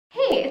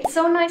Hey, it's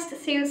so nice to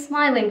see you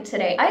smiling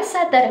today. I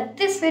said that if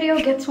this video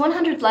gets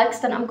 100 likes,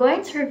 then I'm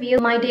going to reveal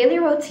my daily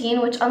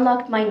routine which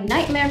unlocked my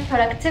nightmare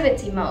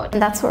productivity mode.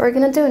 And that's what we're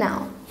gonna do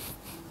now.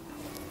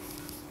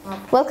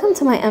 Welcome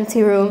to my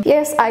empty room.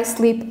 Yes, I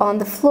sleep on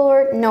the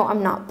floor. No,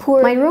 I'm not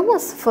poor. My room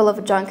was full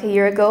of junk a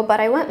year ago,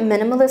 but I went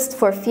minimalist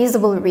for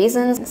feasible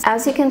reasons.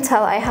 As you can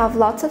tell, I have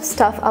lots of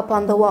stuff up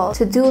on the wall.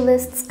 To-do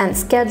lists and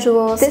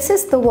schedules. This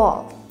is the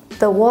wall.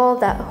 The wall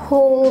that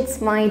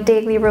holds my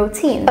daily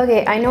routine.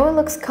 Okay, I know it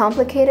looks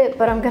complicated,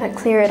 but I'm gonna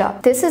clear it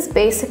up. This is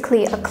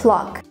basically a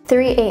clock.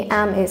 3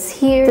 a.m. is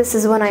here. This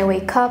is when I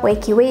wake up,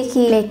 wakey,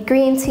 make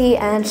green tea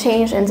and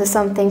change into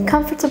something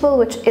comfortable,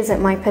 which isn't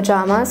my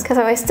pajamas, because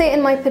if I stay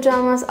in my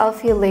pajamas, I'll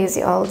feel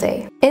lazy all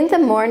day. In the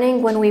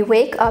morning, when we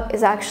wake up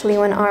is actually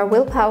when our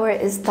willpower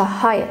is the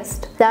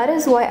highest. That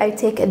is why I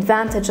take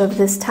advantage of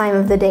this time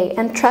of the day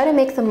and try to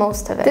make the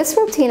most of it. This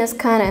routine is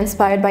kind of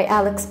inspired by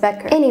Alex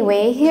Becker.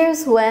 Anyway,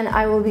 here's when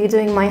I will be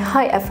doing my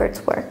high effort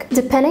work.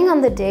 Depending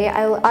on the day,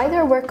 I will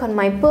either work on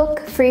my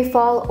book,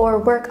 FreeFall, or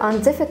work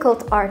on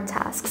difficult art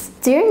tasks.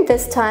 During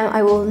this time,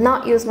 I will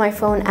not use my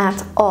phone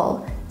at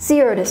all.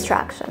 Zero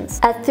distractions.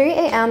 At 3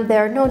 a.m.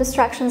 there are no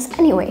distractions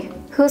anyway.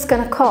 Who's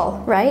gonna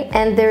call, right?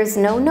 And there's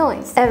no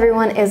noise.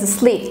 Everyone is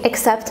asleep,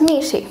 except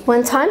Mishi.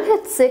 When time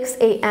hits 6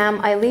 a.m.,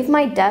 I leave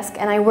my desk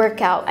and I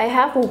work out. I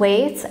have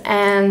weights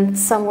and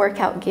some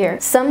workout gear.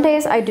 Some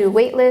days I do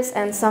weightless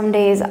and some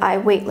days I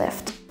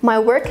weightlift. My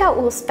workout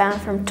will span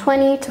from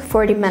 20 to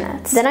 40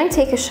 minutes. Then I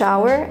take a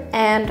shower,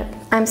 and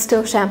I'm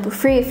still shampoo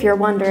free if you're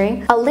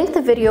wondering. I'll link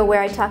the video where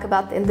I talk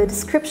about it in the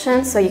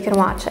description so you can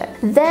watch it.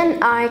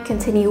 Then I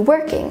continue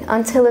working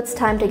until it's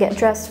time to get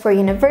dressed for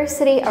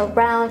university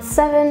around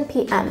 7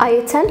 p.m. I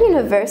attend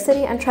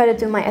university and try to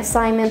do my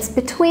assignments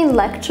between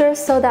lectures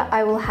so that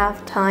I will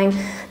have time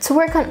to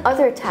work on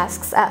other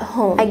tasks at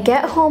home. I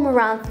get home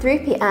around 3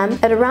 p.m.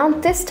 At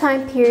around this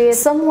time period,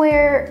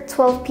 somewhere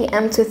 12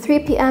 p.m. to 3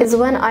 p.m. is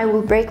when I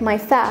will break my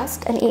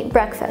fast and eat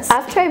breakfast.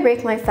 After I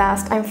break my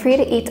fast, I'm free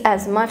to eat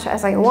as much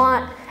as I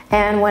want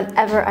and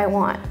whenever I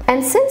want.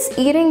 And since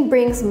eating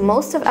brings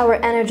most of our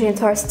energy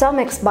into our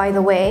stomachs, by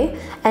the way,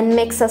 and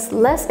makes us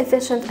less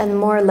efficient and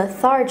more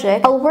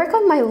lethargic, I'll work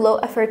on my low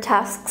effort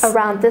tasks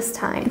around this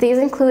time. These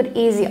include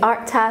easy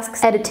art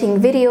tasks, editing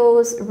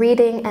videos,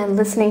 reading and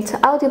listening to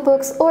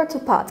audiobooks or to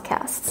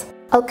podcasts.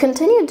 I'll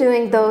continue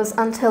doing those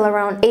until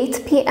around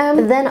 8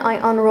 p.m. Then I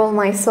unroll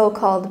my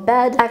so-called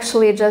bed,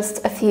 actually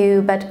just a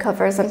few bed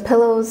covers and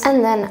pillows,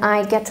 and then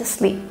I get to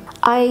sleep.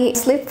 I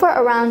sleep for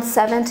around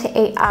 7 to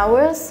 8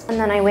 hours, and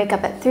then I wake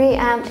up at 3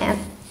 a.m. and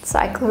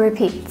cycle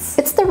repeats.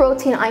 It's the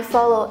routine I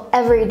follow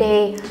every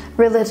day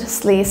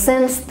religiously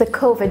since the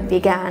COVID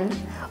began.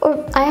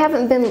 Or I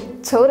haven't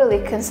been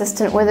totally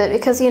consistent with it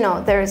because, you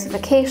know, there's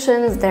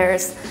vacations,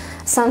 there's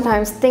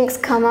sometimes things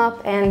come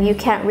up and you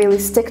can't really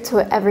stick to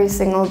it every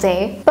single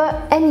day.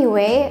 But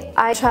anyway,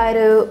 I try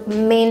to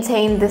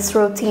maintain this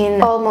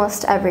routine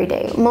almost every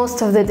day,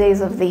 most of the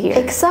days of the year.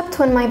 Except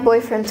when my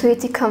boyfriend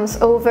Tweety comes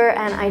over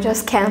and I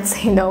just can't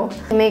say no.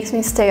 He makes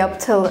me stay up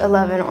till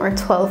 11 or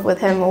 12 with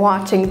him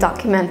watching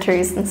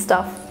documentaries and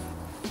stuff.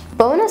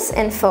 Bonus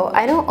info,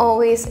 I don't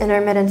always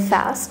intermittent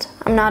fast.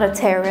 I'm not a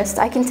terrorist,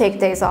 I can take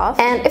days off.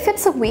 And if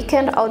it's a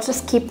weekend, I'll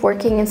just keep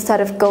working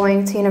instead of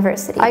going to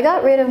university. I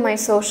got rid of my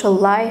social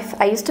life.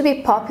 I used to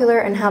be popular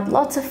and have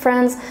lots of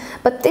friends,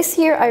 but this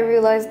year I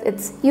realized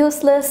it's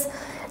useless.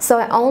 So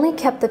I only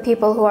kept the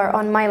people who are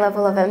on my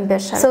level of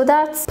ambition. So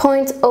that's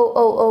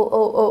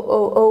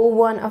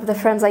 0.0000001 of the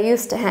friends I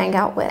used to hang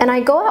out with. And I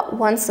go out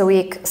once a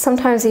week,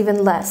 sometimes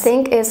even less.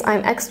 Thing is,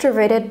 I'm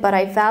extroverted, but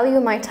I value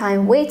my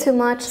time way too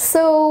much.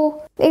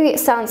 So maybe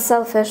it sounds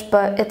selfish,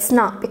 but it's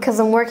not, because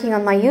I'm working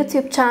on my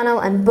YouTube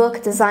channel and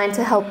book designed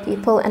to help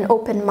people and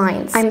open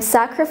minds. I'm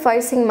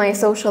sacrificing my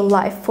social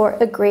life for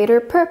a greater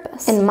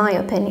purpose, in my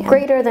opinion.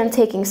 Greater than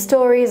taking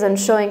stories and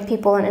showing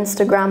people on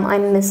Instagram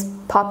I'm Miss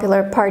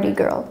Popular Party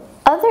Girl.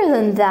 Other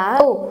than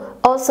that,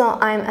 also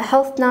I'm a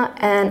health nut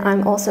and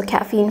I'm also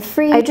caffeine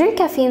free. I drink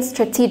caffeine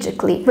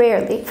strategically,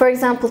 rarely. For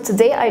example,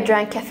 today I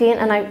drank caffeine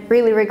and I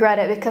really regret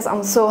it because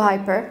I'm so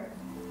hyper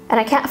and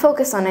I can't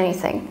focus on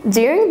anything.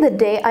 During the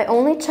day, I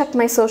only check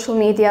my social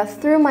media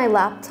through my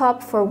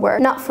laptop for work,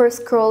 not for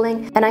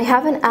scrolling, and I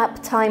have an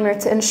app timer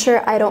to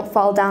ensure I don't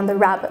fall down the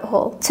rabbit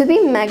hole. To be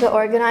mega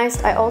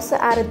organized, I also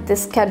added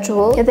this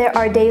schedule. There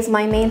are days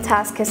my main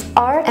task is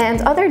art,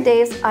 and other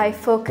days I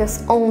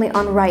focus only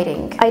on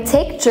writing. I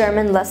take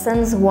German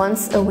lessons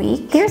once a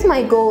week. Here's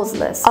my goals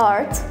list: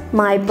 art,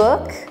 my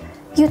book,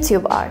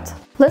 YouTube art.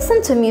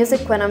 Listen to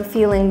music when I'm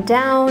feeling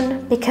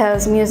down,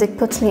 because music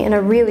puts me in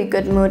a really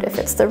good mood if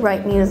it's the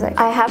right music.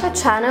 I have a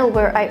channel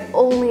where I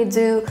only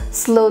do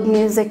slowed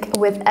music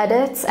with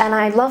edits, and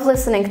I love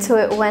listening to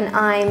it when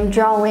I'm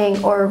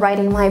drawing or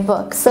writing my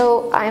book.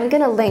 So I'm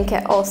gonna link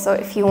it also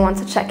if you want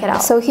to check it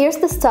out. So here's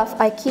the stuff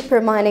I keep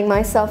reminding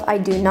myself I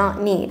do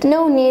not need.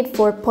 No need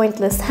for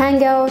pointless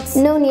hangouts,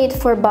 no need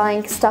for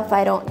buying stuff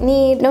I don't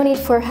need, no need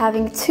for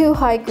having too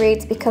high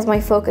grades because my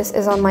focus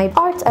is on my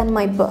art and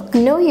my book,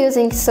 no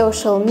using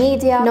social social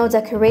media, no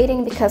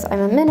decorating because I'm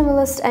a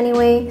minimalist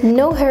anyway,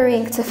 no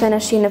hurrying to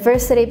finish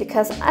university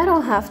because I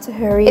don't have to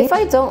hurry. If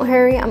I don't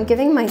hurry, I'm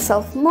giving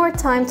myself more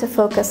time to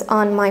focus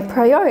on my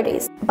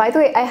priorities. By the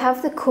way, I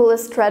have the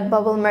coolest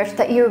Redbubble merch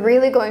that you're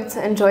really going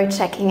to enjoy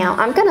checking out.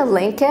 I'm gonna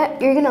link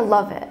it, you're gonna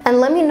love it. And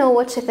let me know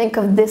what you think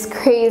of this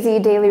crazy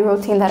daily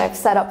routine that I've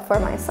set up for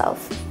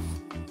myself.